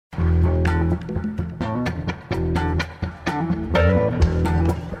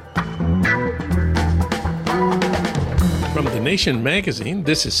From The Nation magazine,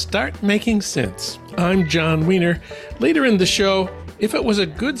 this is Start Making Sense. I'm John Wiener. Later in the show, if it was a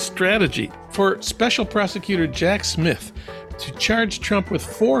good strategy for Special Prosecutor Jack Smith to charge Trump with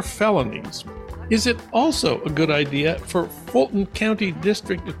 4 felonies, is it also a good idea for Fulton County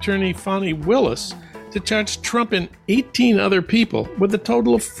District Attorney Fani Willis to charge Trump and 18 other people with a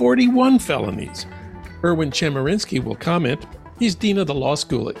total of 41 felonies? Erwin Chemerinsky will comment. He's dean of the law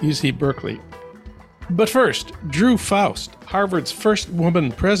school at UC Berkeley. But first, Drew Faust, Harvard's first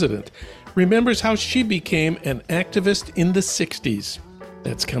woman president, remembers how she became an activist in the 60s.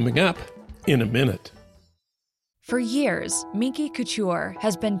 That's coming up in a minute. For years, Minky Couture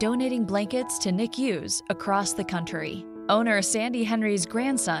has been donating blankets to NICUs across the country. Owner Sandy Henry's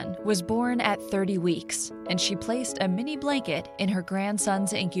grandson was born at 30 weeks, and she placed a mini blanket in her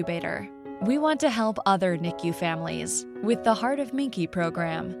grandson's incubator. We want to help other NICU families with the Heart of Minky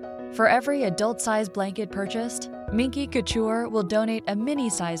program. For every adult-sized blanket purchased, Minky Couture will donate a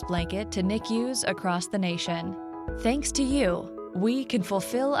mini-sized blanket to NICUs across the nation. Thanks to you, we can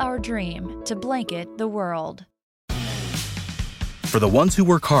fulfill our dream to blanket the world. For the ones who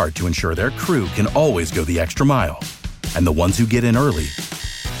work hard to ensure their crew can always go the extra mile, and the ones who get in early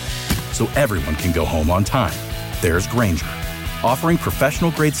so everyone can go home on time, there's Grainger, offering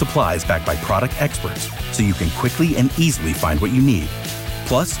professional-grade supplies backed by product experts so you can quickly and easily find what you need.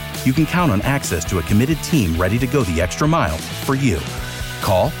 Plus, you can count on access to a committed team ready to go the extra mile for you.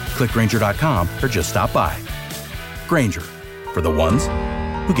 Call, click Grainger.com, or just stop by. Grainger, for the ones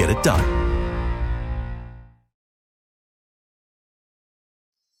who get it done.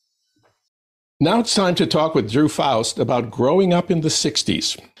 Now it's time to talk with Drew Faust about growing up in the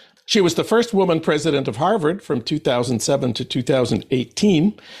 60s. She was the first woman president of Harvard from 2007 to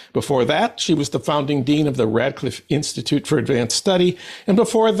 2018. Before that, she was the founding dean of the Radcliffe Institute for Advanced Study. And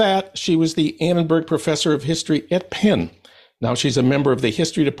before that, she was the Annenberg Professor of History at Penn. Now she's a member of the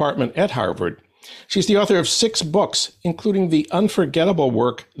History Department at Harvard. She's the author of 6 books, including the unforgettable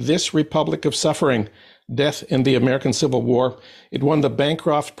work, This Republic of Suffering, Death in the American Civil War. It won the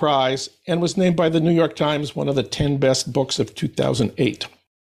Bancroft Prize and was named by the New York Times one of the 10 best books of 2008.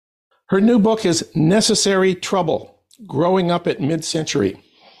 Her new book is Necessary Trouble, Growing Up at Midcentury.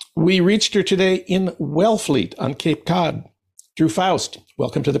 We reached her today in Wellfleet on Cape Cod. Drew Faust,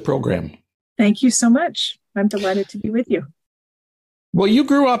 welcome to the program. Thank you so much. I'm delighted to be with you. Well, you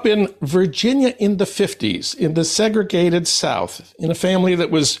grew up in Virginia in the 50s, in the segregated South, in a family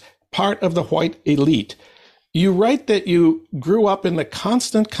that was part of the white elite. You write that you grew up in the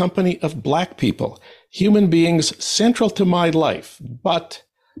constant company of Black people, human beings central to my life, But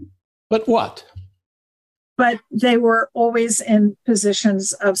what? But they were always in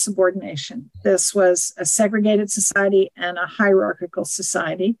positions of subordination. This was a segregated society and a hierarchical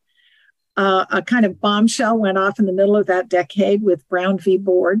society. A kind of bombshell went off in the middle of that decade with Brown v.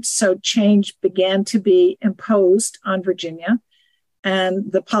 Board. So change began to be imposed on Virginia.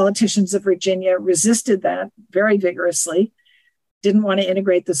 And the politicians of Virginia resisted that very vigorously, didn't want to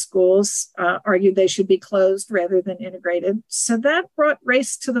integrate the schools, argued they should be closed rather than integrated. So that brought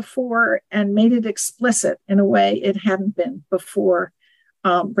race to the fore and made it explicit in a way it hadn't been before.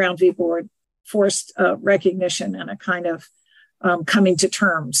 Brown v. Board forced recognition and a kind of coming to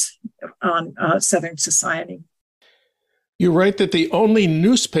terms on Southern society. You write that the only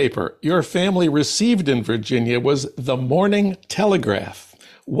newspaper your family received in Virginia was the Morning Telegraph.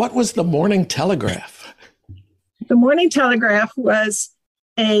 What was the Morning Telegraph? The Morning Telegraph was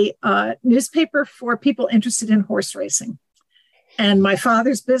a newspaper for people interested in horse racing. And my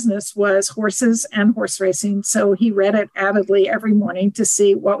father's business was horses and horse racing. So he read it avidly every morning to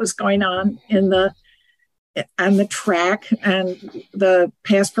see what was going on on the track and the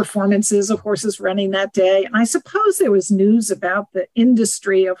past performances of horses running that day. And I suppose there was news about the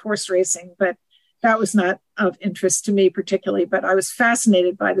industry of horse racing, but that was not of interest to me particularly. But I was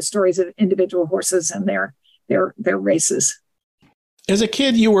fascinated by the stories of individual horses and their races. As a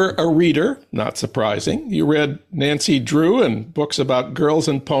kid, you were a reader, not surprising. You read Nancy Drew and books about girls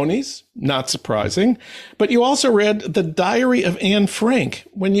and ponies, not surprising. But you also read The Diary of Anne Frank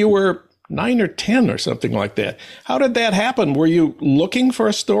when you were 9 or 10 or something like that. How did that happen? Were you looking for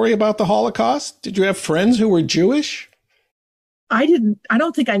a story about the Holocaust? Did you have friends who were Jewish? I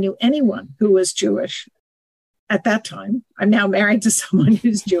don't think I knew anyone who was Jewish at that time. I'm now married to someone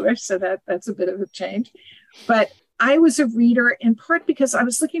who's Jewish, so that's a bit of a change. But I was a reader in part because I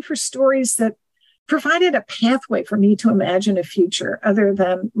was looking for stories that provided a pathway for me to imagine a future other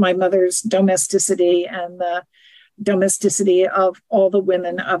than my mother's domesticity and the domesticity of all the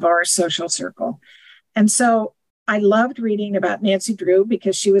women of our social circle. And so I loved reading about Nancy Drew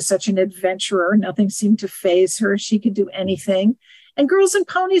because she was such an adventurer. Nothing seemed to faze her. She could do anything. And Girls and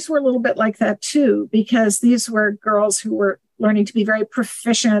Ponies were a little bit like that too, because these were girls who were learning to be very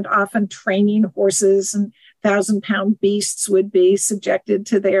proficient, often training horses, and 1,000-pound beasts would be subjected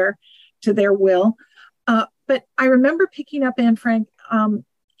to their will. But I remember picking up Anne Frank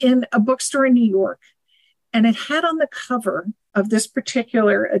in a bookstore in New York, and it had on the cover of this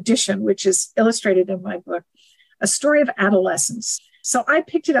particular edition, which is illustrated in my book, a story of adolescence. So I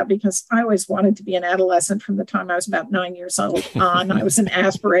picked it up because I always wanted to be an adolescent from the time I was about 9 years old on. I was an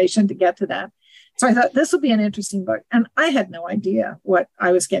aspiration to get to that. So I thought this will be an interesting book. And I had no idea what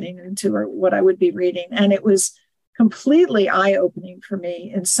I was getting into or what I would be reading. And it was completely eye-opening for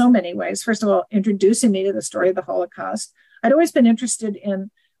me in so many ways. First of all, introducing me to the story of the Holocaust. I'd always been interested in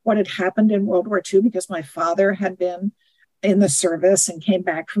what had happened in World War II because my father had been in the service and came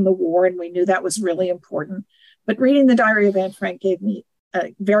back from the war, and we knew that was really important. But reading the Diary of Anne Frank gave me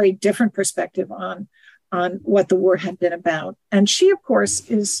a very different perspective on what the war had been about. And she, of course,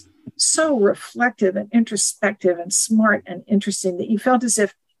 is so reflective and introspective and smart and interesting that you felt as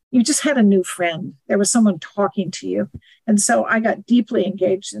if you just had a new friend. There was someone talking to you. And so I got deeply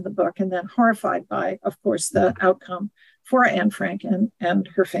engaged in the book and then horrified by, of course, the outcome for Anne Frank and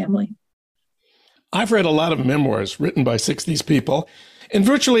her family. I've read a lot of memoirs written by 60s people, and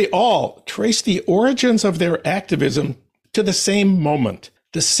virtually all trace the origins of their activism to the same moment,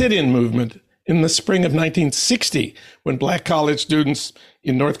 the sit-in movement in the spring of 1960, when Black college students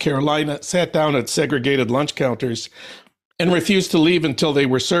in North Carolina sat down at segregated lunch counters and refused to leave until they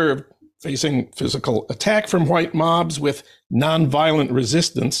were served, facing physical attack from white mobs with nonviolent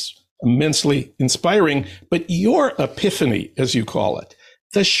resistance, immensely inspiring. But your epiphany, as you call it,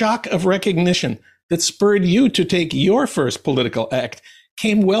 the shock of recognition that spurred you to take your first political act,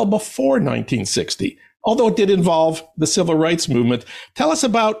 came well before 1960, although it did involve the civil rights movement. Tell us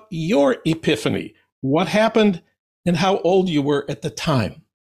about your epiphany. What happened and how old you were at the time?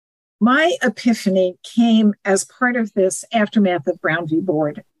 My epiphany came as part of this aftermath of Brown v.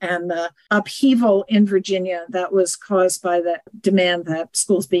 Board and the upheaval in Virginia that was caused by the demand that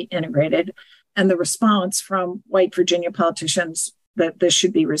schools be integrated and the response from white Virginia politicians that this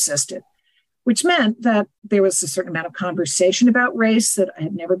should be resisted, which meant that there was a certain amount of conversation about race that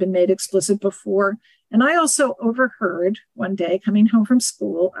had never been made explicit before. And I also overheard one day coming home from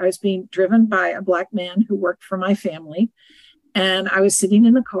school, I was being driven by a Black man who worked for my family. And I was sitting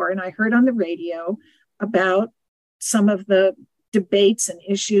in the car and I heard on the radio about some of the debates and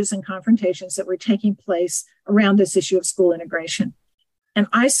issues and confrontations that were taking place around this issue of school integration. And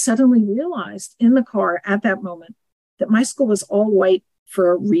I suddenly realized in the car at that moment that my school was all white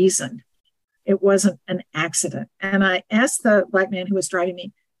for a reason. It wasn't an accident. And I asked the Black man who was driving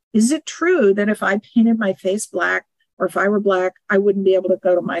me, is it true that if I painted my face Black or if I were Black, I wouldn't be able to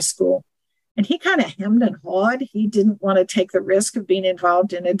go to my school? And he kind of hemmed and hawed. He didn't want to take the risk of being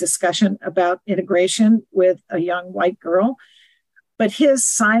involved in a discussion about integration with a young white girl. But his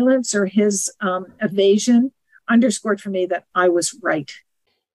silence or his evasion underscored for me that I was right.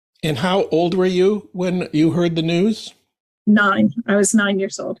 And how old were you when you heard the news? 9. I was 9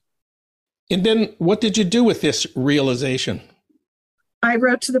 years old. And then what did you do with this realization? I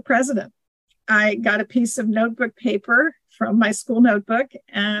wrote to the president. I got a piece of notebook paper from my school notebook,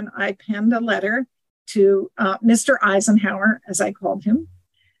 and I penned a letter to Mr. Eisenhower, as I called him.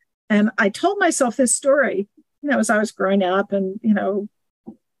 And I told myself this story, as I was growing up and,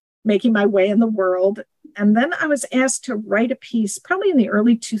 making my way in the world. And then I was asked to write a piece, probably in the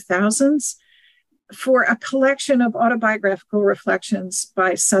early 2000s, for a collection of autobiographical reflections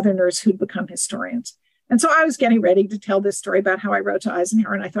by Southerners who'd become historians. And so I was getting ready to tell this story about how I wrote to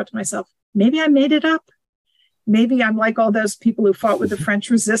Eisenhower. And I thought to myself, maybe I made it up. Maybe I'm like all those people who fought with the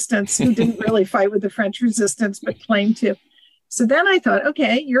French resistance, who didn't really fight with the French resistance, but claimed to. So then I thought,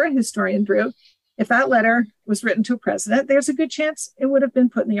 okay, you're a historian, Drew. If that letter was written to a president, there's a good chance it would have been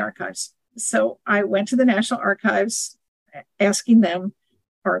put in the archives. So I went to the National Archives asking them,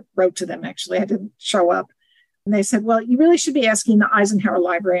 or wrote to them, actually. I didn't show up. And they said, well, you really should be asking the Eisenhower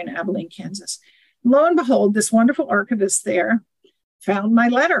Library in Abilene, Kansas. Lo and behold, this wonderful archivist there found my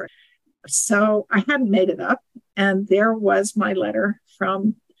letter. So I hadn't made it up. And there was my letter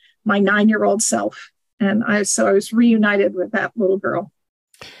from my 9-year-old self. And I was reunited with that little girl.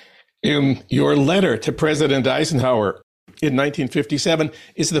 In your letter to President Eisenhower in 1957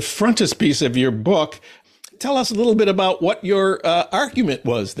 is the frontispiece of your book. Tell us a little bit about what your argument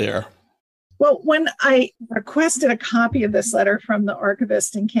was there. Well, when I requested a copy of this letter from the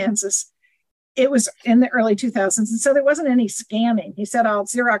archivist in Kansas, It was in the early 2000s. And so there wasn't any scanning. He said, I'll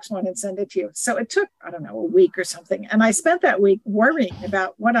Xerox one and send it to you. So it took, I don't know, a week or something. And I spent that week worrying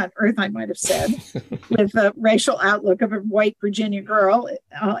about what on earth I might have said with the racial outlook of a white Virginia girl,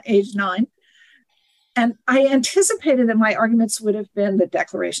 age 9. And I anticipated that my arguments would have been the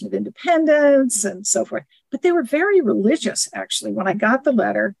Declaration of Independence and so forth. But they were very religious, actually. When I got the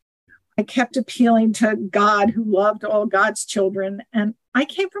letter, I kept appealing to God, who loved all God's children. And I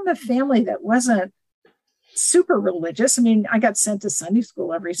came from a family that wasn't super religious. I mean, I got sent to Sunday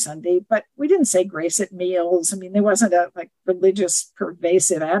school every Sunday, but we didn't say grace at meals. I mean, there wasn't a religious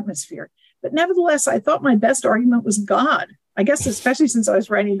pervasive atmosphere. But nevertheless, I thought my best argument was God. I guess, especially since I was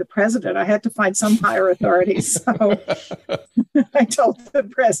writing the president, I had to find some higher authority. So I told the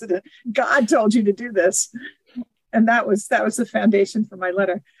president, God told you to do this. And that was the foundation for my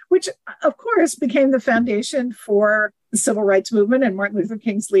letter, which, of course, became the foundation for the civil rights movement and Martin Luther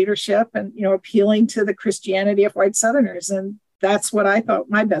King's leadership and, appealing to the Christianity of white Southerners. And that's what I thought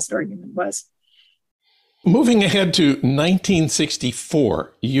my best argument was. Moving ahead to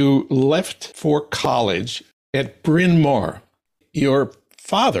 1964, you left for college at Bryn Mawr. Your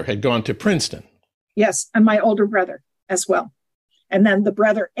father had gone to Princeton. Yes, and my older brother as well. And then the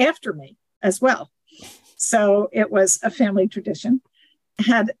brother after me as well. So it was a family tradition.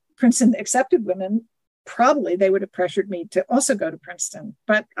 Had Princeton accepted women, probably they would have pressured me to also go to Princeton.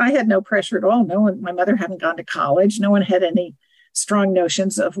 But I had no pressure at all. My mother hadn't gone to college. No one had any strong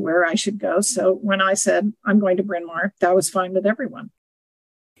notions of where I should go. So when I said, I'm going to Bryn Mawr, that was fine with everyone.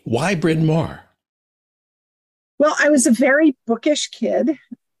 Why Bryn Mawr? Well, I was a very bookish kid.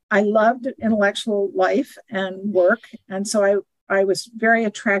 I loved intellectual life and work. And so I was very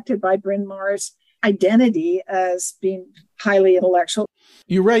attracted by Bryn Mawr's identity as being highly intellectual.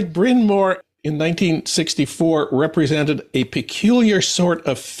 You write Bryn Mawr in 1964 represented a peculiar sort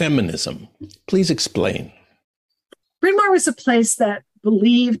of feminism. Please explain. Bryn Mawr was a place that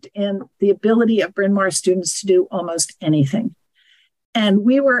believed in the ability of Bryn Mawr students to do almost anything. And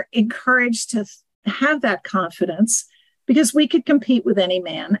we were encouraged to have that confidence because we could compete with any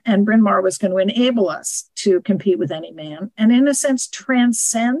man, and Bryn Mawr was going to enable us to compete with any man and, in a sense,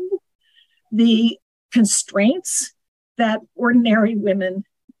 transcend the constraints that ordinary women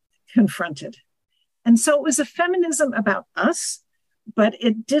confronted. And so it was a feminism about us, but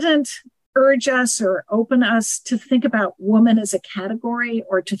it didn't urge us or open us to think about woman as a category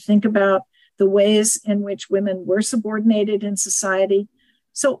or to think about the ways in which women were subordinated in society.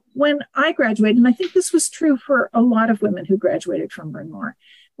 So when I graduated, and I think this was true for a lot of women who graduated from Bryn Mawr,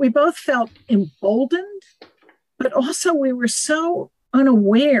 we both felt emboldened, but also we were so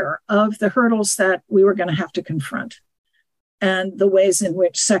unaware of the hurdles that we were going to have to confront and the ways in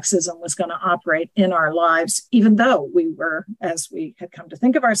which sexism was going to operate in our lives, even though we were, as we had come to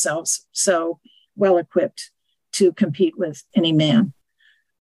think of ourselves, so well equipped to compete with any man.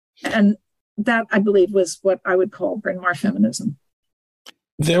 And that, I believe, was what I would call Bryn Mawr feminism.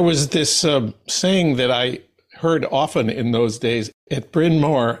 There was this saying that I heard often in those days, at Bryn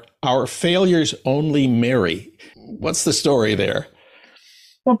Mawr, our failures only marry. What's the story there?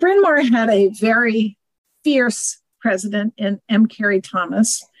 Well, Bryn Mawr had a very fierce president in M. Carey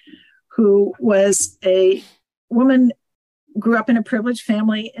Thomas, who was a woman, grew up in a privileged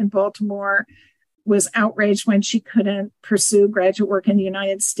family in Baltimore, was outraged when she couldn't pursue graduate work in the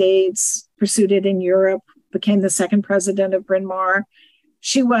United States, pursued it in Europe, became the second president of Bryn Mawr.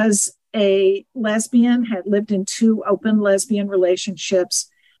 She was a lesbian, had lived in 2 open lesbian relationships,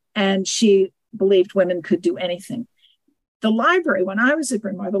 and she believed women could do anything. The library, when I was at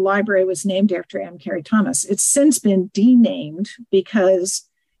Bryn Mawr, the library was named after M. Carey Thomas. It's since been denamed because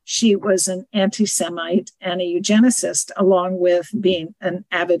she was an anti-Semite and a eugenicist, along with being an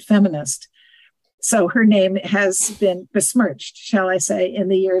avid feminist. So her name has been besmirched, shall I say, in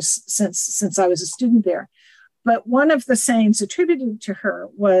the years since I was a student there. But one of the sayings attributed to her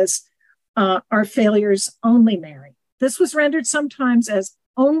was, our failures only marry. This was rendered sometimes as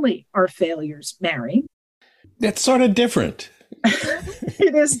only our failures marry. That's sort of different.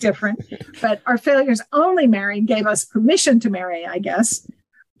 It is different, but our failures only marry gave us permission to marry, I guess.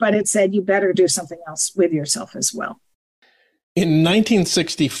 But it said you better do something else with yourself as well. In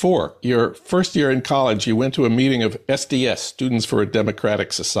 1964, your first year in college, you went to a meeting of SDS, Students for a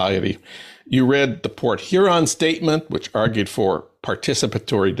Democratic Society. You read the Port Huron Statement, which argued for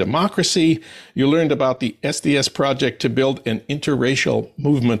participatory democracy. You learned about the SDS project to build an interracial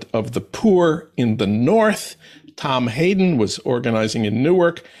movement of the poor in the North. Tom Hayden was organizing in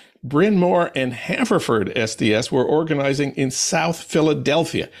Newark. Bryn Mawr and Haverford SDS were organizing in South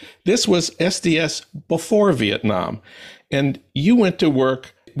Philadelphia. This was SDS before Vietnam. And you went to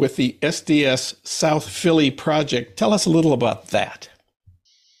work with the SDS South Philly project. Tell us a little about that.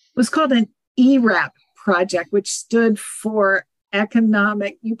 It was called an ERAP project, which stood for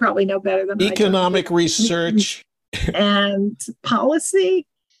economic, you probably know better than Economic Research and Policy.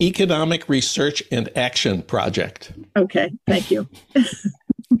 Economic Research and Action Project. Okay, thank you.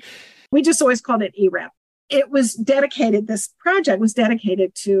 We just always called it ERAP. It was dedicated, this project was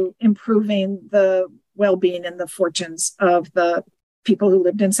dedicated to improving the well-being and the fortunes of the people who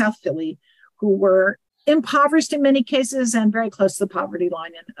lived in South Philly, who were impoverished in many cases and very close to the poverty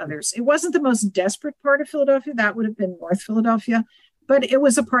line in others. It wasn't the most desperate part of Philadelphia. That would have been North Philadelphia, but it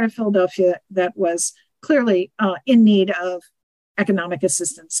was a part of Philadelphia that was clearly in need of economic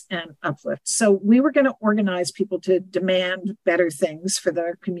assistance and uplift. So we were going to organize people to demand better things for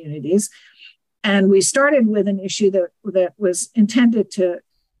their communities. And we started with an issue that was intended to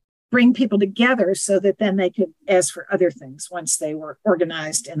bring people together so that then they could ask for other things once they were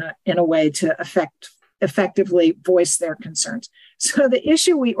organized in a way to effectively voice their concerns. So the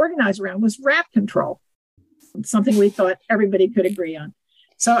issue we organized around was rat control, something we thought everybody could agree on.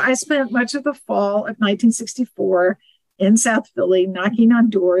 So I spent much of the fall of 1964 in South Philly, knocking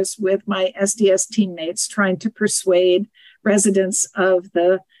on doors with my SDS teammates, trying to persuade residents of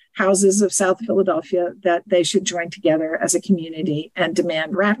the houses of South Philadelphia that they should join together as a community and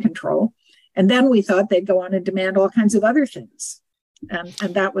demand rat control. And then we thought they'd go on and demand all kinds of other things. And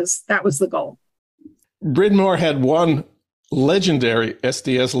that was the goal. Bryn Mawr had one legendary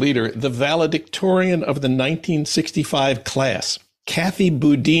SDS leader, the valedictorian of the 1965 class, Kathy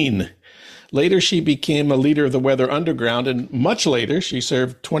Boudin. Later, she became a leader of the Weather Underground, and much later, she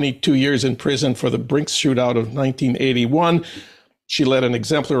served 22 years in prison for the Brinks shootout of 1981. She led an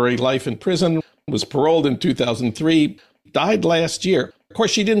exemplary life in prison, was paroled in 2003, died last year. Of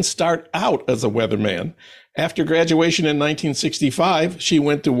course, she didn't start out as a weatherman. After graduation in 1965, she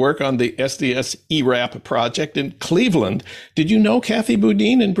went to work on the SDS ERAP project in Cleveland. Did you know Kathy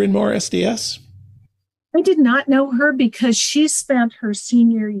Boudin in Bryn Mawr SDS? I did not know her because she spent her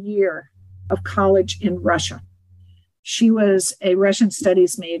senior year of college in Russia. She was a Russian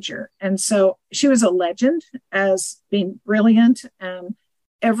studies major. And so she was a legend as being brilliant. And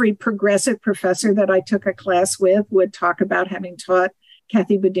every progressive professor that I took a class with would talk about having taught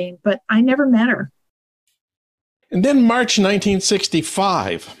Kathy Boudin, but I never met her. And then March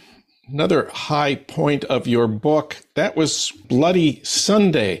 1965, another high point of your book, that was Bloody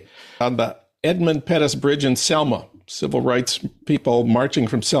Sunday on the Edmund Pettus Bridge in Selma. Civil rights people marching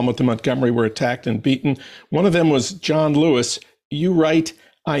from Selma to Montgomery were attacked and beaten. One of them was John Lewis. You write,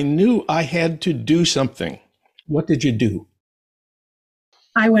 "I knew I had to do something." What did you do?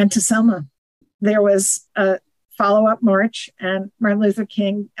 I went to Selma. There was a follow-up march, and Martin Luther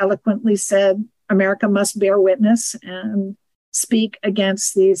King eloquently said, America must bear witness and speak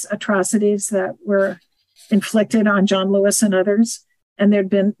against these atrocities that were inflicted on John Lewis and others. And there'd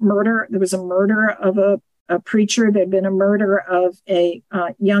been murder. There was a murder of a preacher. There'd been a murder of a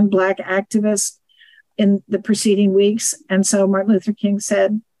young Black activist in the preceding weeks. And so Martin Luther King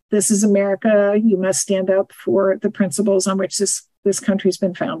said, this is America. You must stand up for the principles on which this country's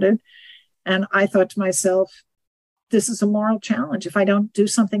been founded. And I thought to myself, this is a moral challenge. If I don't do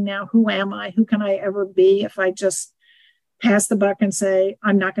something now, who am I? Who can I ever be if I just pass the buck and say,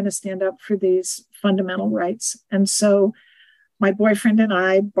 I'm not going to stand up for these fundamental rights? And so my boyfriend and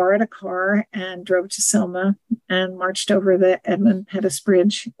I borrowed a car and drove to Selma and marched over the Edmund Pettus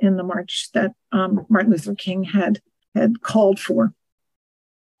Bridge in the march that Martin Luther King had called for.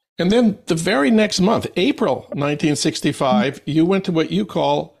 And then the very next month, April 1965, you went to what you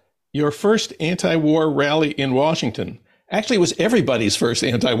call your first anti-war rally in Washington. Actually, it was everybody's first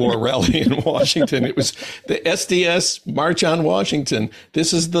anti-war rally in Washington. It was the SDS March on Washington.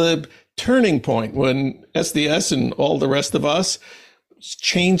 This is the turning point when SDS and all the rest of us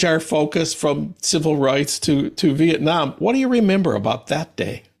change our focus from civil rights to Vietnam. What do you remember about that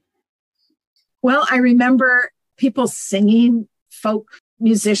day? Well, I remember people singing, folk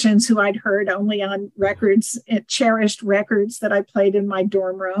musicians who I'd heard only on records, cherished records that I played in my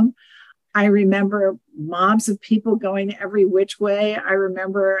dorm room. I remember mobs of people going every which way. I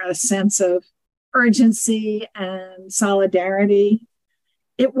remember a sense of urgency and solidarity.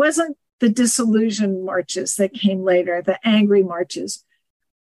 It wasn't the disillusioned marches that came later, the angry marches.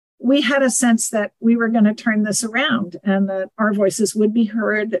 We had a sense that we were going to turn this around and that our voices would be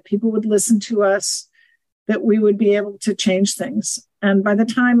heard, that people would listen to us, that we would be able to change things. And by the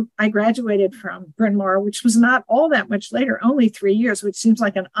time I graduated from Bryn Mawr, which was not all that much later, only 3 years, which seems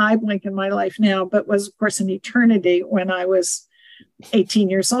like an eye blink in my life now, but was, of course, an eternity when I was 18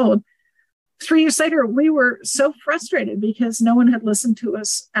 years old, 3 years later, we were so frustrated because no one had listened to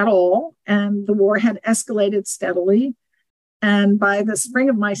us at all, and the war had escalated steadily. And by the spring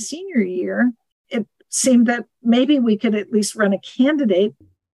of my senior year, it seemed that maybe we could at least run a candidate,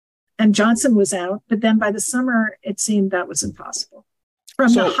 and Johnson was out. But then by the summer, it seemed that was impossible.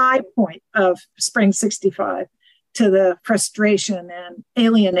 From the high point of spring 65 to the frustration and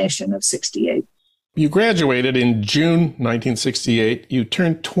alienation of 68. You graduated in June 1968. You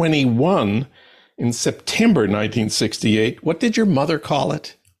turned 21 in September 1968. What did your mother call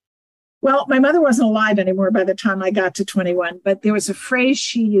it? Well, my mother wasn't alive anymore by the time I got to 21, but there was a phrase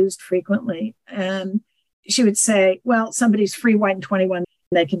she used frequently. And she would say, well, somebody's free, white, and 21.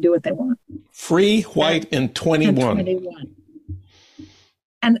 They can do what they want. Free, white, and 21.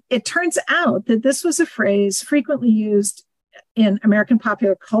 And it turns out that this was a phrase frequently used in American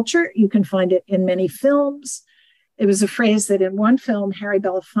popular culture. You can find it in many films. It was a phrase that in one film, Harry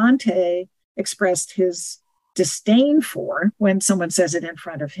Belafonte expressed his disdain for when someone says it in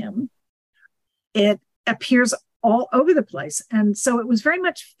front of him. It appears all over the place. And so it was very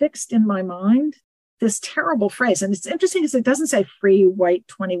much fixed in my mind, this terrible phrase. And it's interesting because it doesn't say free, white,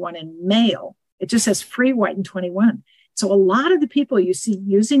 21, and male. It just says free, white, and 21. So a lot of the people you see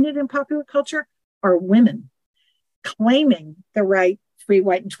using it in popular culture are women claiming the right free,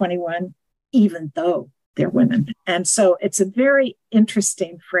 white, and 21, even though they're women. And so it's a very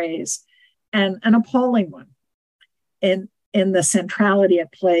interesting phrase and an appalling one in the centrality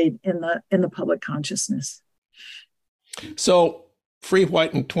it played in the public consciousness. So free,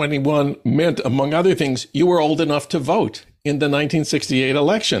 white, and 21 meant, among other things, you were old enough to vote in the 1968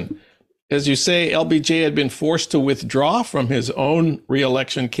 election. As you say, LBJ had been forced to withdraw from his own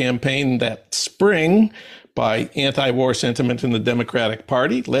re-election campaign that spring by anti-war sentiment in the Democratic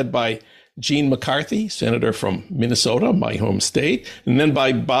Party, led by Gene McCarthy, senator from Minnesota, my home state, and then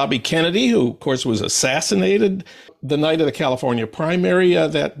by Bobby Kennedy, who, of course, was assassinated the night of the California primary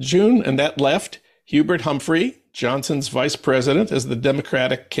that June, and that left Hubert Humphrey, Johnson's vice president, as the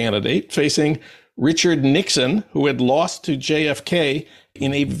Democratic candidate, facing Richard Nixon, who had lost to JFK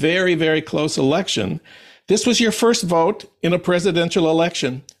in a very, very close election. This was your first vote in a presidential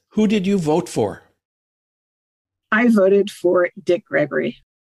election. Who did you vote for? I voted for Dick Gregory.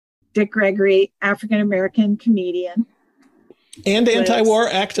 Dick Gregory, African-American comedian. And anti-war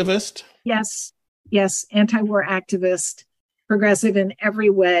activist. Yes, anti-war activist, progressive in every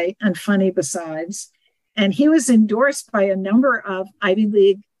way, and funny besides. And he was endorsed by a number of Ivy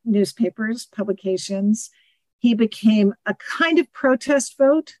League newspapers, publications. He became a kind of protest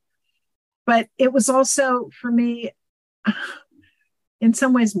vote, but it was also, for me, in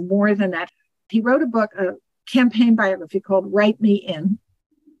some ways more than that. He wrote a book, a campaign biography called Write Me In,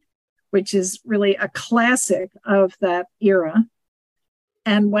 which is really a classic of that era.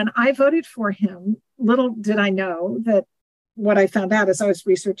 And when I voted for him, little did I know that what I found out as I was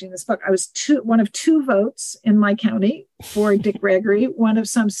researching this book, I was one of two votes in my county for Dick Gregory, one of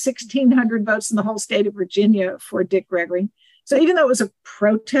some 1,600 votes in the whole state of Virginia for Dick Gregory. So even though it was a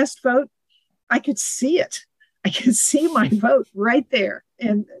protest vote, I could see it. I could see my vote right there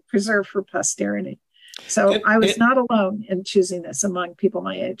and preserved for posterity. So I was not alone in choosing this among people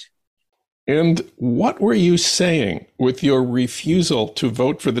my age. And what were you saying with your refusal to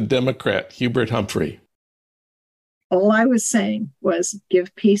vote for the Democrat, Hubert Humphrey? All I was saying was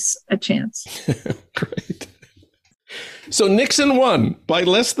give peace a chance. Great. So Nixon won by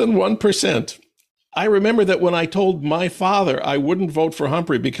less than 1%. I remember that when I told my father I wouldn't vote for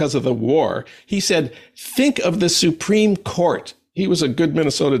Humphrey because of the war, he said, think of the Supreme Court. He was a good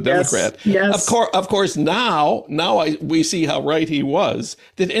Minnesota Democrat. Yes. Of course, now we see how right he was.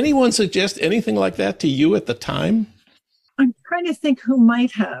 Did anyone suggest anything like that to you at the time? I'm trying to think who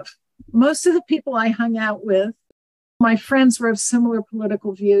might have. Most of the people I hung out with, my friends were of similar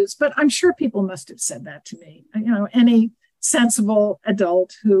political views, but I'm sure people must have said that to me. You know, any sensible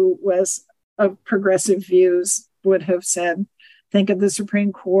adult who was of progressive views would have said, think of the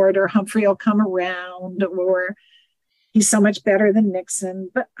Supreme Court, or Humphrey will come around, or he's so much better than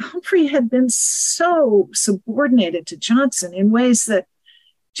Nixon. But Humphrey had been so subordinated to Johnson in ways that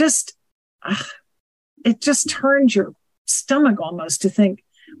it just turned your stomach almost to think,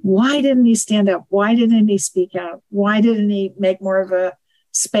 why didn't he stand up? Why didn't he speak out? Why didn't he make more of a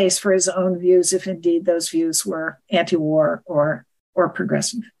space for his own views, if indeed those views were anti-war or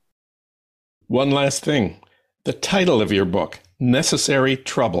progressive? One last thing. The title of your book, Necessary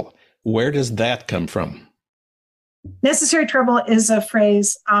Trouble. Where does that come from? Necessary trouble is a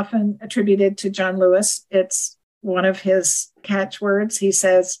phrase often attributed to John Lewis. It's one of his catchwords. He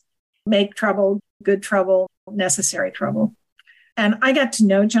says, make trouble, good trouble, necessary trouble. And I got to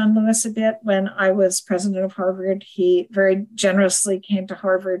know John Lewis a bit when I was president of Harvard. He very generously came to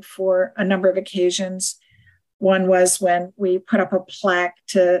Harvard for a number of occasions. One was when we put up a plaque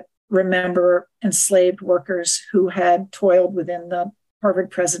to remember enslaved workers who had toiled within the Harvard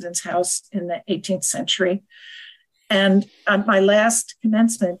president's house in the 18th century. And on my last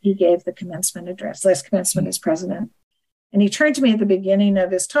commencement, he gave the commencement address, last commencement as president. And he turned to me at the beginning of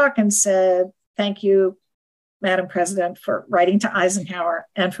his talk and said, "Thank you, Madam President, for writing to Eisenhower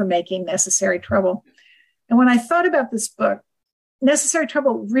and for making Necessary Trouble." And when I thought about this book, Necessary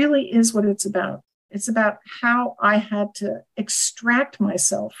Trouble really is what it's about. It's about how I had to extract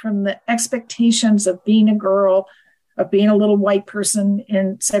myself from the expectations of being a girl, of being a little white person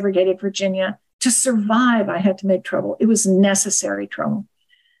in segregated Virginia. To survive, I had to make trouble. It was necessary trouble.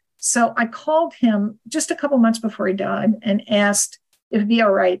 So I called him just a couple months before he died and asked if it'd be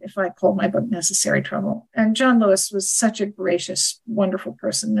all right if I called my book Necessary Trouble. And John Lewis was such a gracious, wonderful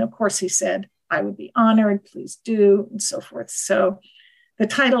person. And of course, he said, "I would be honored, please do," and so forth. So the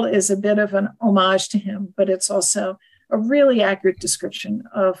title is a bit of an homage to him, but it's also a really accurate description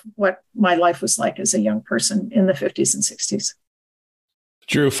of what my life was like as a young person in the 50s and 60s.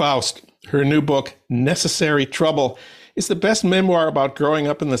 Drew Faust, her new book, Necessary Trouble, is the best memoir about growing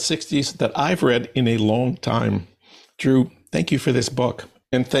up in the 60s that I've read in a long time. Drew, thank you for this book,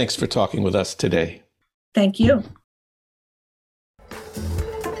 and thanks for talking with us today. Thank you.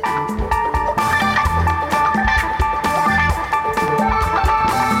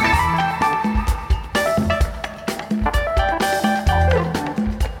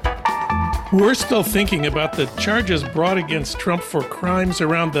 We're still thinking about the charges brought against Trump for crimes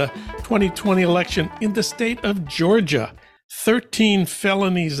around the 2020 election in the state of Georgia. 13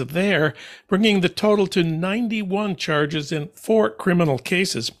 felonies there, bringing the total to 91 charges in 4 criminal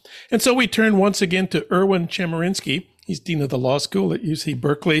cases. And so we turn once again to Erwin Chemerinsky. He's dean of the law school at UC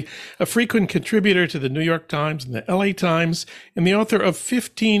Berkeley, a frequent contributor to the New York Times and the LA Times, and the author of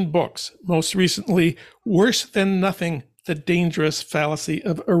 15 books, most recently, Worse Than Nothing, The Dangerous Fallacy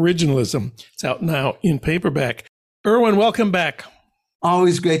of Originalism. It's out now in paperback. Erwin, welcome back.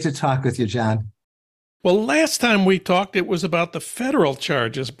 Always great to talk with you, John. Well, last time we talked, it was about the federal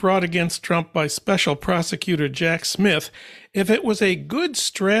charges brought against Trump by Special Prosecutor Jack Smith. If it was a good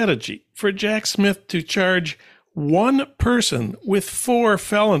strategy for Jack Smith to charge one person with 4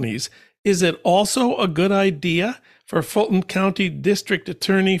 felonies, is it also a good idea for Fulton County District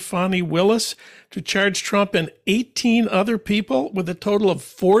Attorney Fani Willis to charge Trump and 18 other people with a total of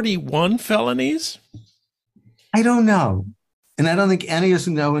 41 felonies? I don't know. And I don't think any of us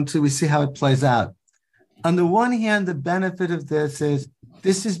know until we see how it plays out. On the one hand, the benefit of this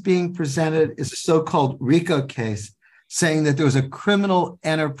is being presented as a so-called RICO case, saying that there was a criminal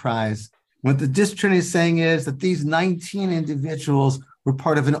enterprise. What the district attorney is saying is that these 19 individuals were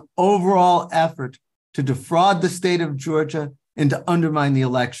part of an overall effort to defraud the state of Georgia and to undermine the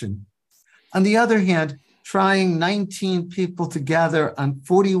election. On the other hand, trying 19 people together on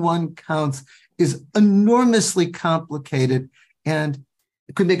 41 counts is enormously complicated, and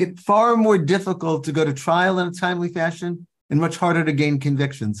it could make it far more difficult to go to trial in a timely fashion and much harder to gain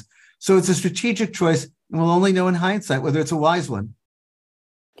convictions. So it's a strategic choice, and we'll only know in hindsight whether it's a wise one.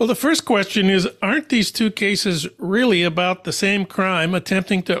 Well, the first question is, aren't these two cases really about the same crime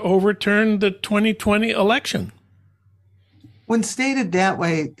attempting to overturn the 2020 election? When stated that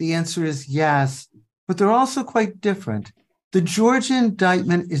way, the answer is yes, but they're also quite different. The Georgia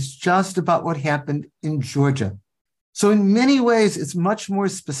indictment is just about what happened in Georgia. So in many ways, it's much more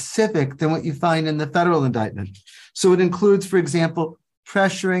specific than what you find in the federal indictment. So it includes, for example,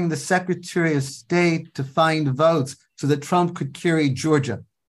 pressuring the Secretary of State to find votes so that Trump could carry Georgia.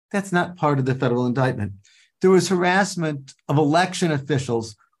 That's not part of the federal indictment. There was harassment of election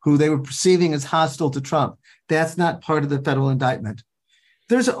officials who they were perceiving as hostile to Trump. That's not part of the federal indictment.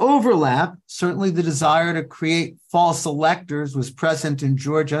 There's overlap. Certainly the desire to create false electors was present in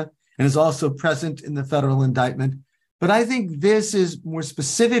Georgia and is also present in the federal indictment. But I think this is more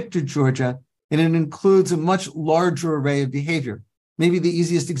specific to Georgia, and it includes a much larger array of behavior. Maybe the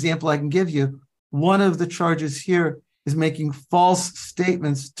easiest example I can give you, one of the charges here is making false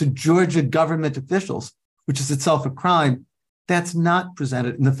statements to Georgia government officials, which is itself a crime. That's not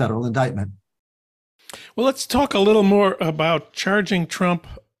presented in the federal indictment. Well, let's talk a little more about charging Trump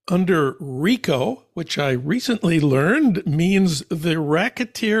under RICO, which I recently learned means the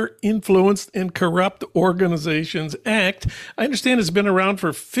Racketeer Influenced and Corrupt Organizations Act. I understand it's been around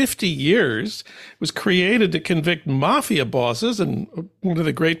for 50 years. It was created to convict mafia bosses, and one of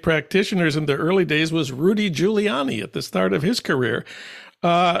the great practitioners in the early days was Rudy Giuliani at the start of his career.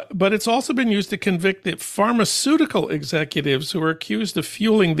 But it's also been used to convict the pharmaceutical executives who are accused of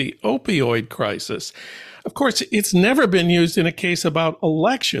fueling the opioid crisis. Of course, it's never been used in a case about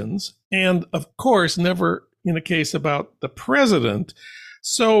elections, and of course, never in a case about the president.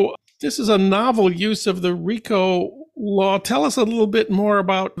 So this is a novel use of the RICO law. Tell us a little bit more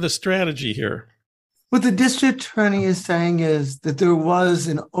about the strategy here. What the district attorney is saying is that there was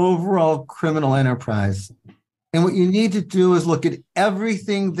an overall criminal enterprise. And what you need to do is look at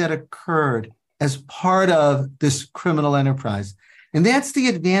everything that occurred as part of this criminal enterprise. And that's the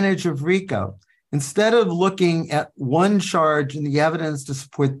advantage of RICO. Instead of looking at one charge and the evidence to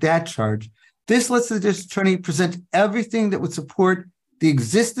support that charge, this lets the district attorney present everything that would support the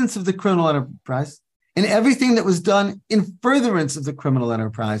existence of the criminal enterprise and everything that was done in furtherance of the criminal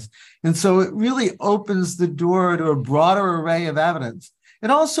enterprise. And so it really opens the door to a broader array of evidence.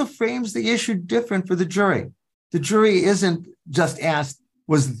 It also frames the issue different for the jury. The jury isn't just asked,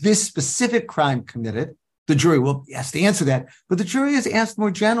 was this specific crime committed? The jury will be asked to answer that, but the jury is asked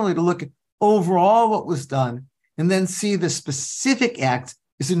more generally to look at overall what was done and then see the specific act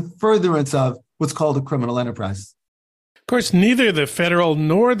is in furtherance of what's called a criminal enterprise. Of course, neither the federal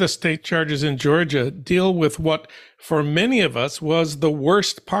nor the state charges in Georgia deal with what, for many of us, was the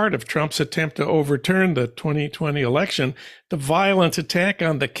worst part of Trump's attempt to overturn the 2020 election, the violent attack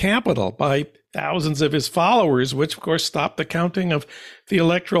on the Capitol by thousands of his followers, which, of course, stopped the counting of the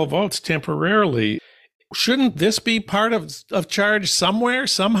electoral votes temporarily. Shouldn't this be part of charge somewhere,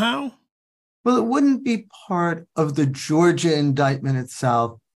 somehow? Well, it wouldn't be part of the Georgia indictment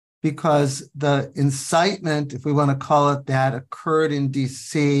itself because the incitement, if we want to call it that, occurred in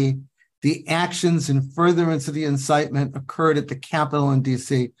D.C. The actions in furtherance of the incitement occurred at the Capitol in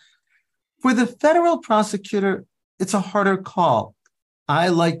D.C. For the federal prosecutor, it's a harder call. I,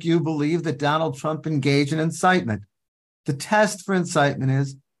 like you, believe that Donald Trump engaged in incitement. The test for incitement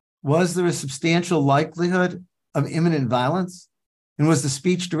is, was there a substantial likelihood of imminent violence? And was the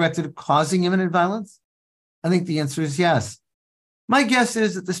speech directed at causing imminent violence? I think the answer is yes. My guess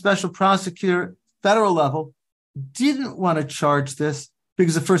is that the special prosecutor, federal level, didn't want to charge this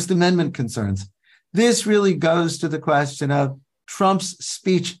because of First Amendment concerns. This really goes to the question of Trump's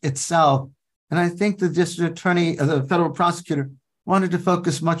speech itself. And I think the district attorney, the federal prosecutor, wanted to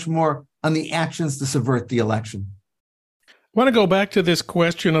focus much more on the actions to subvert the election. I want to go back to this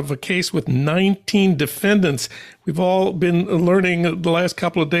question of a case with 19 defendants. We've all been learning the last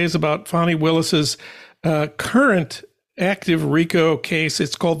couple of days about Fani Willis's current active RICO case.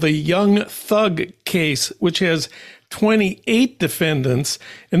 It's called the Young Thug case, which has 28 defendants.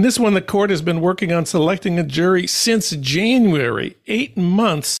 And this one, the court has been working on selecting a jury since January, 8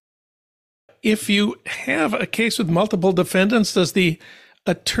 months. If you have a case with multiple defendants, does the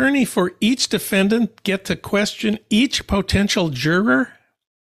attorney for each defendant get to question each potential juror?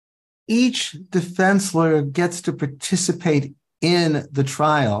 Each defense lawyer gets to participate in the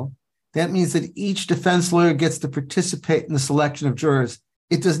trial. That means that each defense lawyer gets to participate in the selection of jurors.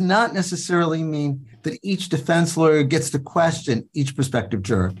 It does not necessarily mean that each defense lawyer gets to question each prospective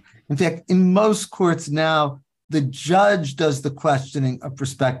juror. In fact, in most courts now, the judge does the questioning of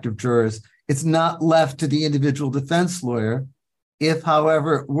prospective jurors. It's not left to the individual defense lawyer. If,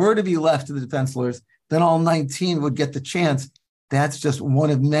 however, it were to be left to the defense lawyers, then all 19 would get the chance. That's just one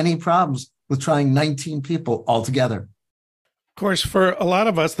of many problems with trying 19 people altogether. Of course, for a lot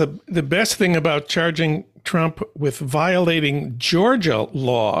of us, the best thing about charging Trump with violating Georgia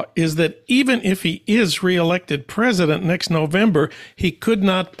law is that even if he is reelected president next November, he could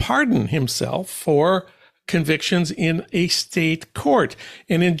not pardon himself for convictions in a state court.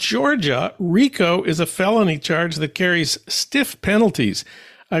 And in Georgia, RICO is a felony charge that carries stiff penalties.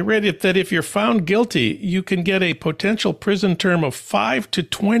 I read it that if you're found guilty, you can get a potential prison term of 5 to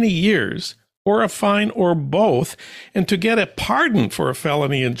 20 years or a fine or both. And to get a pardon for a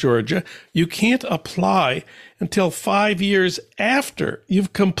felony in Georgia, you can't apply until 5 years after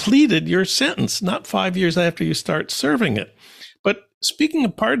you've completed your sentence, not 5 years after you start serving it. But speaking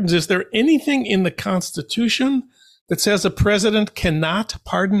of pardons, is there anything in the Constitution that says a president cannot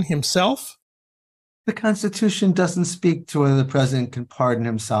pardon himself? The Constitution doesn't speak to whether the president can pardon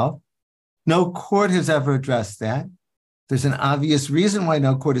himself. No court has ever addressed that. There's an obvious reason why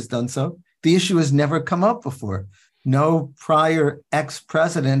no court has done so. The issue has never come up before. No prior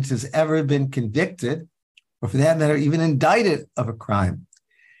ex-president has ever been convicted, or for that matter, even indicted of a crime.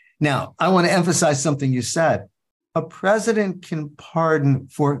 Now, I want to emphasize something you said. A president can pardon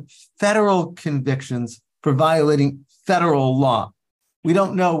for federal convictions for violating federal law. We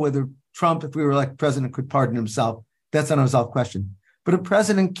don't know whether Trump, if we were elected president, could pardon himself. That's an unresolved question. But a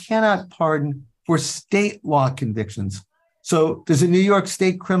president cannot pardon for state law convictions. So there's a New York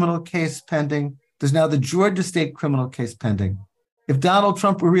state criminal case pending. There's now the Georgia state criminal case pending. If Donald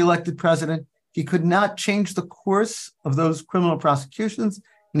Trump were reelected president, he could not change the course of those criminal prosecutions,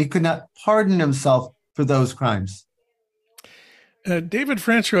 and he could not pardon himself for those crimes. David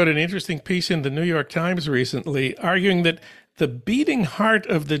French wrote an interesting piece in the New York Times recently, arguing that the beating heart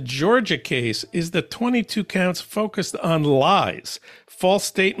of the Georgia case is the 22 counts focused on lies, false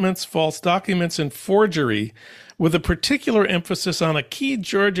statements, false documents, and forgery, with a particular emphasis on a key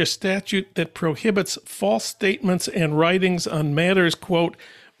Georgia statute that prohibits false statements and writings on matters, quote,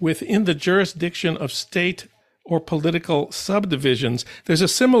 within the jurisdiction of state or political subdivisions. There's a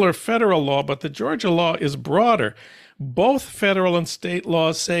similar federal law, but the Georgia law is broader. Both federal and state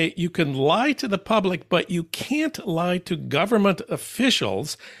laws say you can lie to the public, but you can't lie to government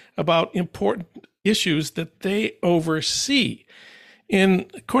officials about important issues that they oversee.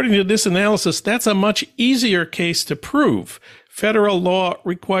 And according to this analysis, that's a much easier case to prove. Federal law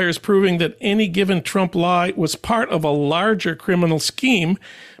requires proving that any given Trump lie was part of a larger criminal scheme,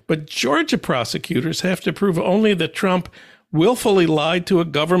 but Georgia prosecutors have to prove only that Trump willfully lied to a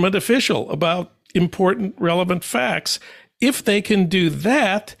government official about important, relevant facts. If they can do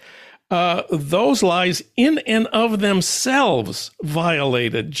that, those lies in and of themselves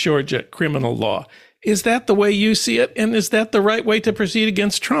violated Georgia criminal law. Is that the way you see it? And is that the right way to proceed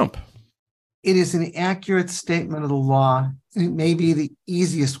against Trump? It is an accurate statement of the law. It may be the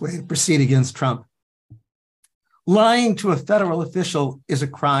easiest way to proceed against Trump. Lying to a federal official is a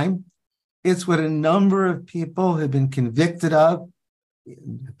crime. It's what a number of people have been convicted of.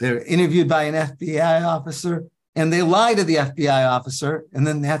 They're interviewed by an FBI officer, and they lie to the FBI officer, and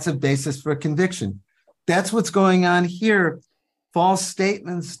then that's a basis for a conviction. That's what's going on here. False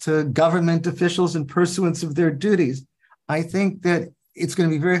statements to government officials in pursuance of their duties. I think that it's going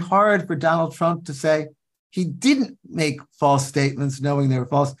to be very hard for Donald Trump to say he didn't make false statements knowing they were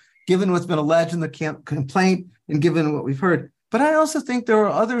false, given what's been alleged in the complaint and given what we've heard. But I also think there are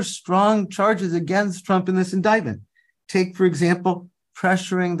other strong charges against Trump in this indictment. Take, for example,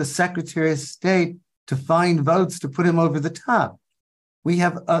 pressuring the Secretary of State to find votes to put him over the top. We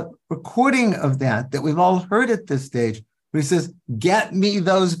have a recording of that we've all heard at this stage, where he says, get me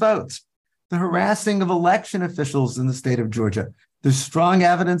those votes. The harassing of election officials in the state of Georgia. There's strong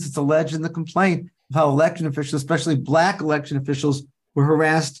evidence, it's alleged in the complaint, of how election officials, especially Black election officials, were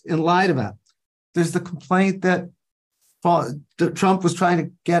harassed and lied about. There's the complaint that Trump was trying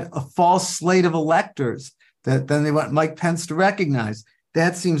to get a false slate of electors that then they want Mike Pence to recognize.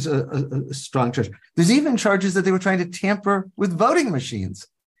 That seems a strong charge. There's even charges that they were trying to tamper with voting machines.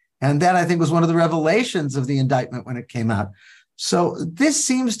 And that, I think, was one of the revelations of the indictment when it came out. So this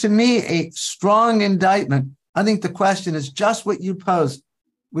seems to me a strong indictment. I think the question is just what you posed.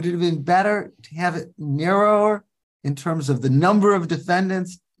 Would it have been better to have it narrower in terms of the number of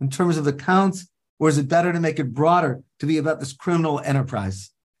defendants, in terms of the counts, or is it better to make it broader to be about this criminal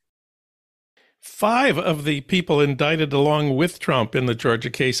enterprise? 5 of the people indicted along with Trump in the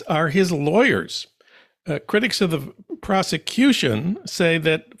Georgia case are his lawyers. Critics of the prosecution say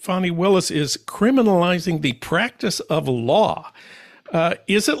that Fani Willis is criminalizing the practice of law.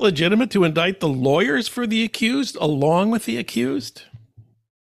 Is it legitimate to indict the lawyers for the accused along with the accused?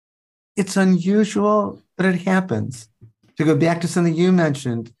 It's unusual, but it happens. To go back to something you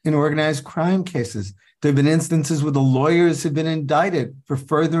mentioned, in organized crime cases, there have been instances where the lawyers have been indicted for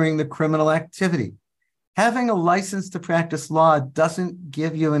furthering the criminal activity. Having a license to practice law doesn't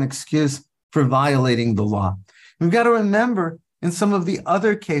give you an excuse for violating the law. We've got to remember, in some of the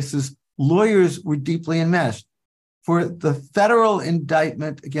other cases, lawyers were deeply enmeshed. For the federal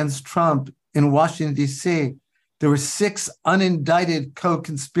indictment against Trump in Washington, D.C., there were 6 unindicted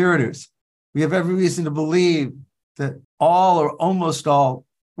co-conspirators. We have every reason to believe that all or almost all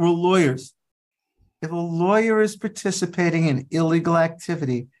were lawyers. If a lawyer is participating in illegal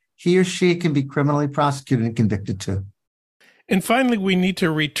activity, he or she can be criminally prosecuted and convicted too. And finally, we need to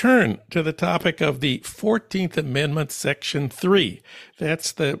return to the topic of the 14th Amendment, Section 3.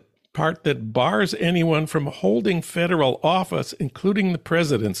 That's the part that bars anyone from holding federal office, including the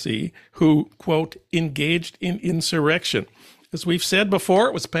presidency, who, quote, engaged in insurrection. As we've said before,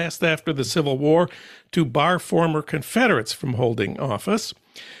 it was passed after the Civil War to bar former Confederates from holding office.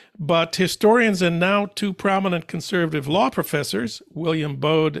 But historians and now 2 prominent conservative law professors, William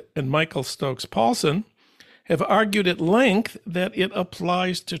Bode and Michael Stokes Paulson, have argued at length that it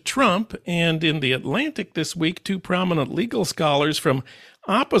applies to Trump. And in The Atlantic this week, 2 prominent legal scholars from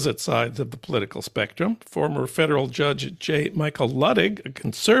opposite sides of the political spectrum, former federal judge J. Michael Luttig, a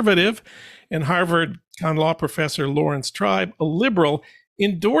conservative, and Harvard con law professor Lawrence Tribe, a liberal,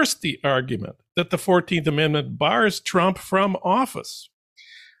 endorsed the argument that the 14th Amendment bars Trump from office.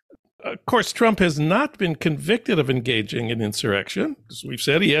 Of course, Trump has not been convicted of engaging in insurrection. As we've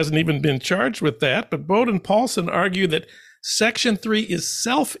said, he hasn't even been charged with that. But Bode and Paulson argue that Section 3 is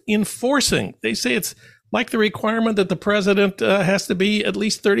self-enforcing. They say it's like the requirement that the president has to be at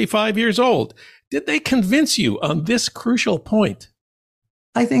least 35 years old. Did they convince you on this crucial point?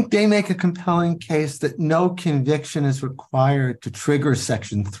 I think they make a compelling case that no conviction is required to trigger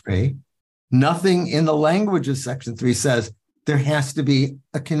Section 3. Nothing in the language of Section 3 says there has to be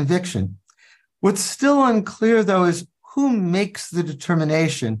a conviction. What's still unclear, though, is who makes the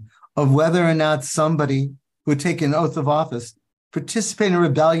determination of whether or not somebody who would take an oath of office participate in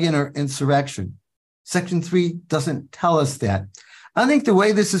rebellion or insurrection. Section 3 doesn't tell us that. I think the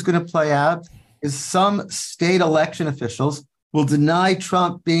way this is going to play out is some state election officials will deny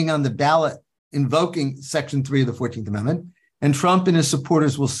Trump being on the ballot invoking Section 3 of the 14th Amendment, and Trump and his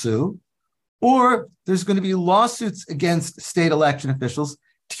supporters will sue. Or there's going to be lawsuits against state election officials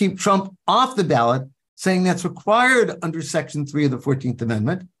to keep Trump off the ballot, saying that's required under Section 3 of the 14th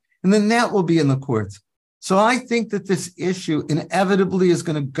Amendment, and then that will be in the courts. So I think that this issue inevitably is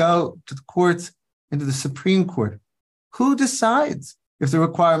going to go to the courts and to the Supreme Court. Who decides if the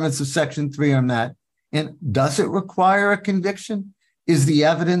requirements of Section 3 are met? And does it require a conviction? Is the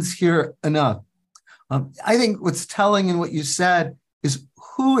evidence here enough? I think what's telling in what you said is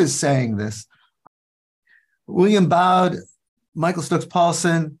who is saying this. William Baude, Michael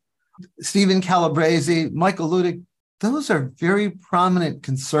Stokes-Paulson, Stephen Calabrese, Michael Ludig, those are very prominent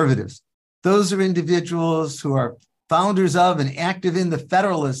conservatives. Those are individuals who are founders of and active in the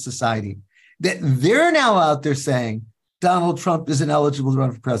Federalist Society, that they're now out there saying Donald Trump is ineligible to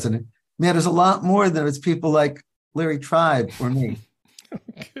run for president. Matters a lot more than it's people like Larry Tribe or me.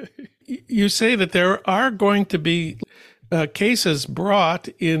 Okay. You say that there are going to be cases brought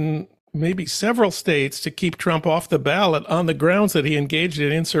in maybe several states to keep Trump off the ballot on the grounds that he engaged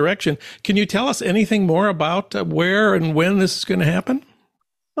in insurrection. Can you tell us anything more about where and when this is going to happen?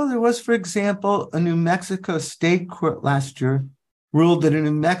 Well, there was, for example, a New Mexico state court last year ruled that a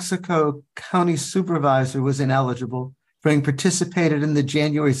New Mexico county supervisor was ineligible for having participated in the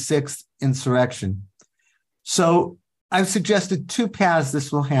January 6th insurrection. So I've suggested two paths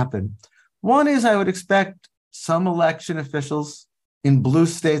this will happen. One is I would expect some election officials in blue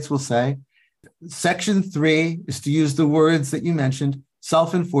states will say, Section 3 is to use the words that you mentioned,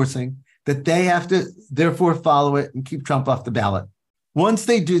 self-enforcing, that they have to therefore follow it and keep Trump off the ballot. Once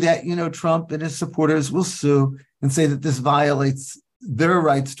they do that, Trump and his supporters will sue and say that this violates their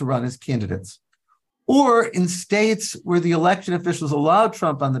rights to run as candidates. Or in states where the election officials allow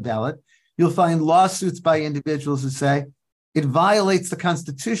Trump on the ballot, you'll find lawsuits by individuals who say it violates the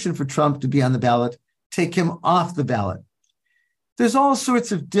Constitution for Trump to be on the ballot, take him off the ballot. There's all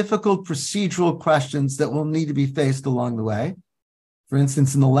sorts of difficult procedural questions that will need to be faced along the way. For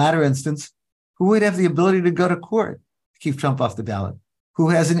instance, in the latter instance, who would have the ability to go to court to keep Trump off the ballot? Who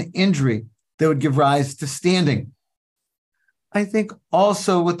has an injury that would give rise to standing? I think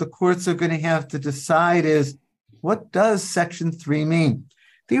also what the courts are going to have to decide is, what does Section 3 mean?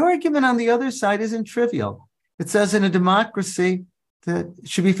 The argument on the other side isn't trivial. It says in a democracy that it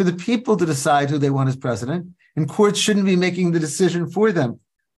should be for the people to decide who they want as president, and courts shouldn't be making the decision for them.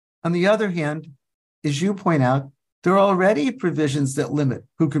 On the other hand, as you point out, there are already provisions that limit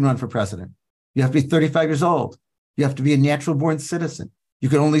who can run for president. You have to be 35 years old. You have to be a natural-born citizen. You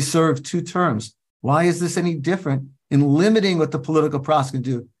can only serve 2 terms. Why is this any different in limiting what the political process can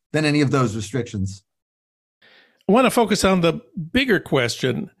do than any of those restrictions? I want to focus on the bigger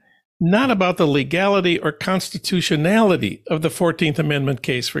question, not about the legality or constitutionality of the 14th Amendment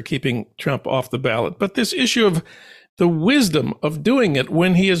case for keeping Trump off the ballot, but this issue of the wisdom of doing it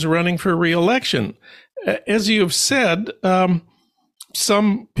when he is running for re-election. As you've said,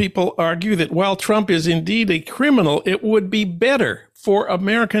 some people argue that while Trump is indeed a criminal, it would be better for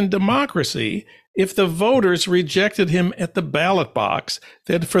American democracy if the voters rejected him at the ballot box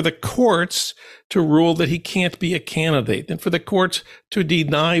than for the courts to rule that he can't be a candidate, and for the courts to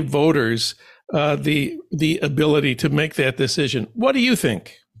deny voters the ability to make that decision. What do you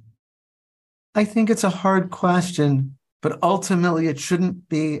think? I think it's a hard question, but ultimately it shouldn't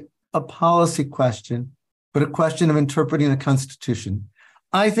be a policy question, but a question of interpreting the Constitution.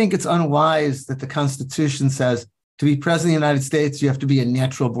 I think it's unwise that the Constitution says to be president of the United States, you have to be a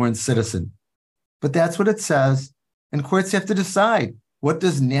natural-born citizen. But that's what it says, and courts have to decide, what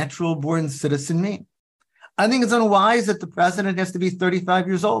does natural-born citizen mean? I think it's unwise that the president has to be 35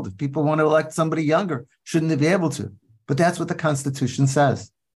 years old. If people want to elect somebody younger, shouldn't they be able to? But that's what the Constitution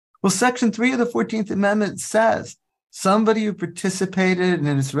says. Well, Section 3 of the 14th Amendment says somebody who participated in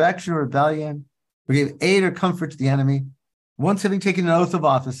an insurrection or rebellion or gave aid or comfort to the enemy, once having taken an oath of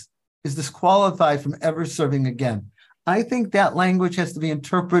office, is disqualified from ever serving again. I think that language has to be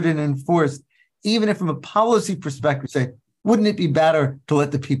interpreted and enforced, even if from a policy perspective, say, wouldn't it be better to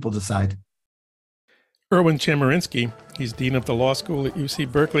let the people decide? Erwin Chemerinsky, he's Dean of the Law School at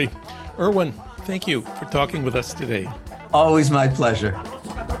UC Berkeley. Erwin, thank you for talking with us today. Always my pleasure.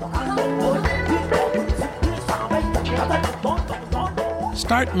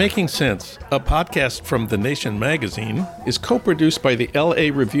 Start Making Sense, a podcast from The Nation magazine, is co-produced by the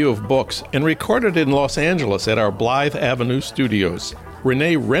LA Review of Books and recorded in Los Angeles at our Blythe Avenue studios.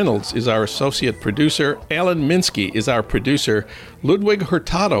 Renee Reynolds is our associate producer. Alan Minsky is our producer. Ludwig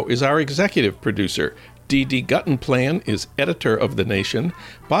Hurtado is our executive producer. D.D. Guttenplan is editor of The Nation.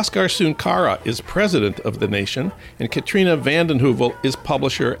 Bhaskar Sunkara is president of The Nation. And Katrina vanden Heuvel is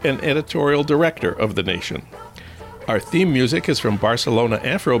publisher and editorial director of The Nation. Our theme music is from Barcelona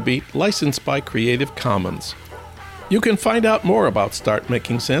Afrobeat, licensed by Creative Commons. You can find out more about Start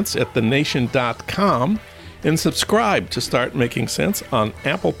Making Sense at thenation.com and subscribe to Start Making Sense on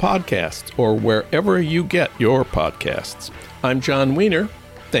Apple Podcasts or wherever you get your podcasts. I'm John Wiener.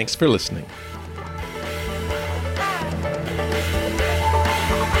 Thanks for listening.